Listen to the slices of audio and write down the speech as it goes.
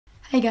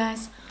Hey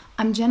guys,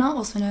 I'm Jenna,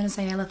 also known as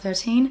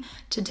Ayala13.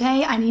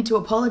 Today I need to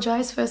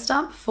apologize first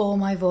up for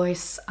my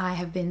voice. I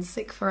have been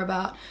sick for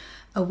about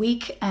a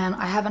week and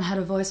I haven't had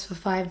a voice for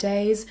 5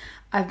 days.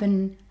 I've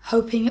been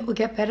hoping it will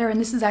get better and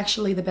this is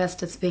actually the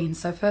best it's been.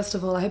 So first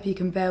of all, I hope you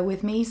can bear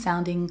with me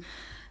sounding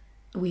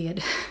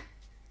weird.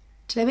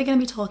 Today we're going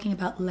to be talking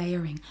about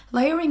layering.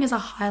 Layering is a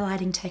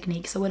highlighting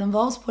technique, so it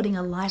involves putting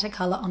a lighter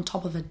color on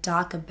top of a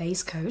darker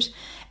base coat,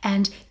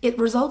 and it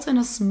results in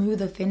a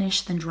smoother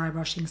finish than dry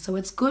brushing. So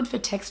it's good for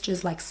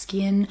textures like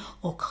skin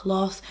or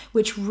cloth,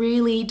 which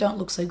really don't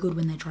look so good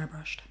when they're dry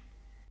brushed.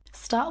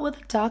 Start with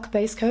a dark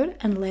base coat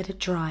and let it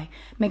dry.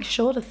 Make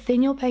sure to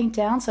thin your paint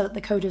down so that the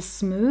coat is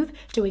smooth,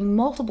 doing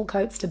multiple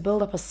coats to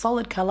build up a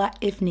solid color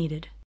if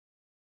needed.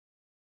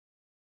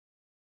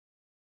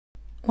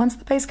 Once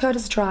the base coat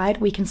is dried,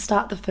 we can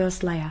start the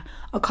first layer.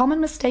 A common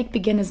mistake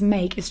beginners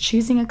make is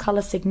choosing a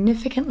color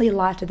significantly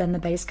lighter than the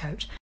base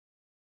coat.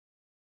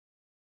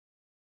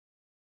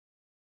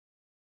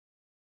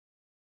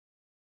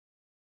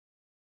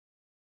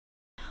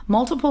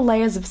 Multiple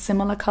layers of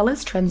similar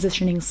colors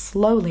transitioning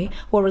slowly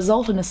will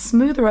result in a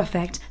smoother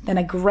effect than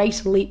a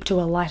great leap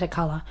to a lighter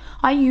color.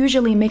 I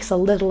usually mix a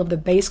little of the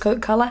base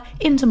coat color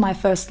into my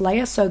first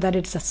layer so that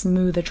it's a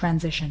smoother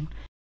transition.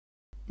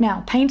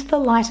 Now, paint the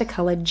lighter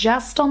color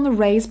just on the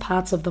raised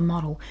parts of the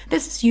model.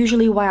 This is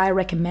usually why I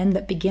recommend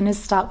that beginners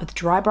start with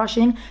dry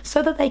brushing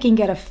so that they can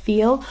get a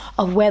feel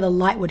of where the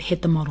light would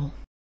hit the model.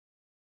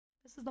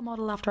 This is the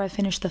model after I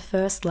finished the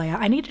first layer.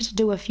 I needed to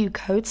do a few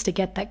coats to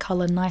get that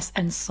color nice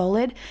and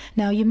solid.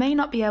 Now, you may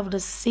not be able to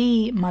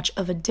see much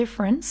of a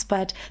difference,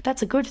 but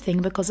that's a good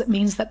thing because it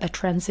means that the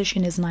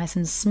transition is nice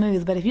and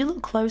smooth. But if you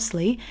look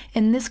closely,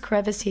 in this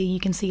crevice here, you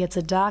can see it's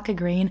a darker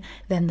green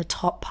than the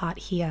top part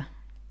here.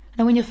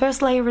 Now when your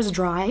first layer is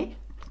dry,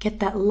 get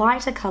that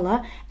lighter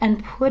color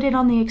and put it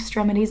on the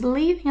extremities,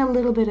 leaving a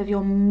little bit of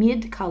your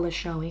mid color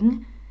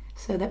showing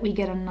so that we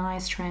get a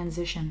nice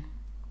transition.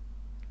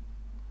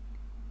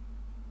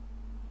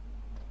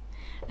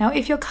 Now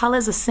if your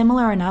colors are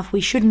similar enough,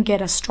 we shouldn't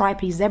get a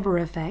stripy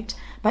zebra effect,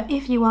 but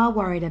if you are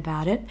worried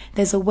about it,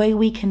 there's a way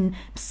we can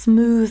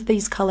smooth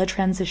these color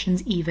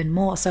transitions even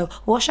more. So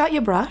wash out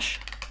your brush.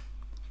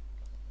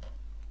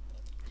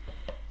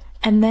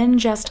 And then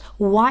just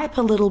wipe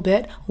a little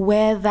bit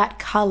where that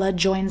color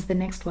joins the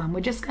next one. We're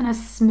just going to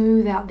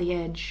smooth out the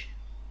edge.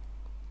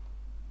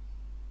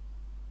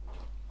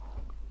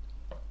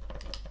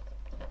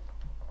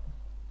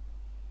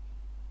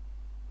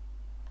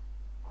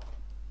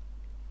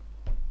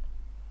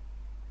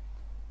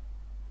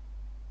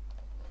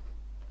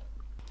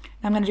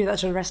 I'm going to do that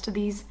to the rest of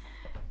these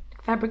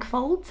fabric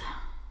folds.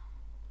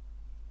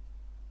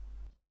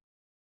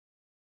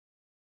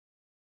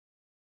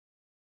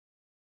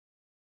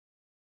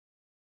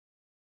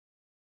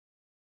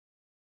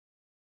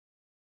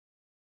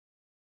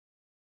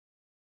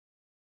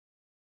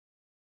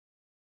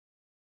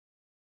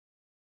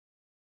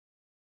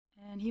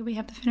 And here we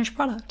have the finished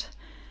product.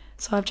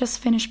 So I've just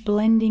finished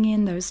blending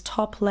in those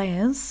top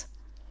layers.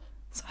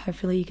 So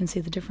hopefully you can see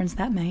the difference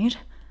that made.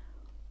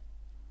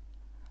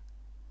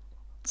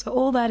 So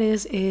all that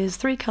is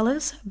 3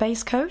 colors,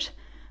 base coat,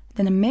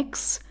 then a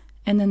mix,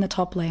 and then the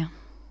top layer.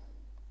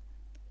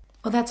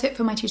 Well, that's it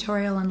for my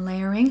tutorial on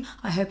layering.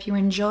 I hope you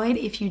enjoyed.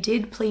 If you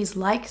did, please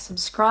like,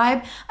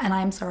 subscribe, and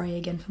I'm sorry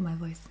again for my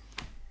voice.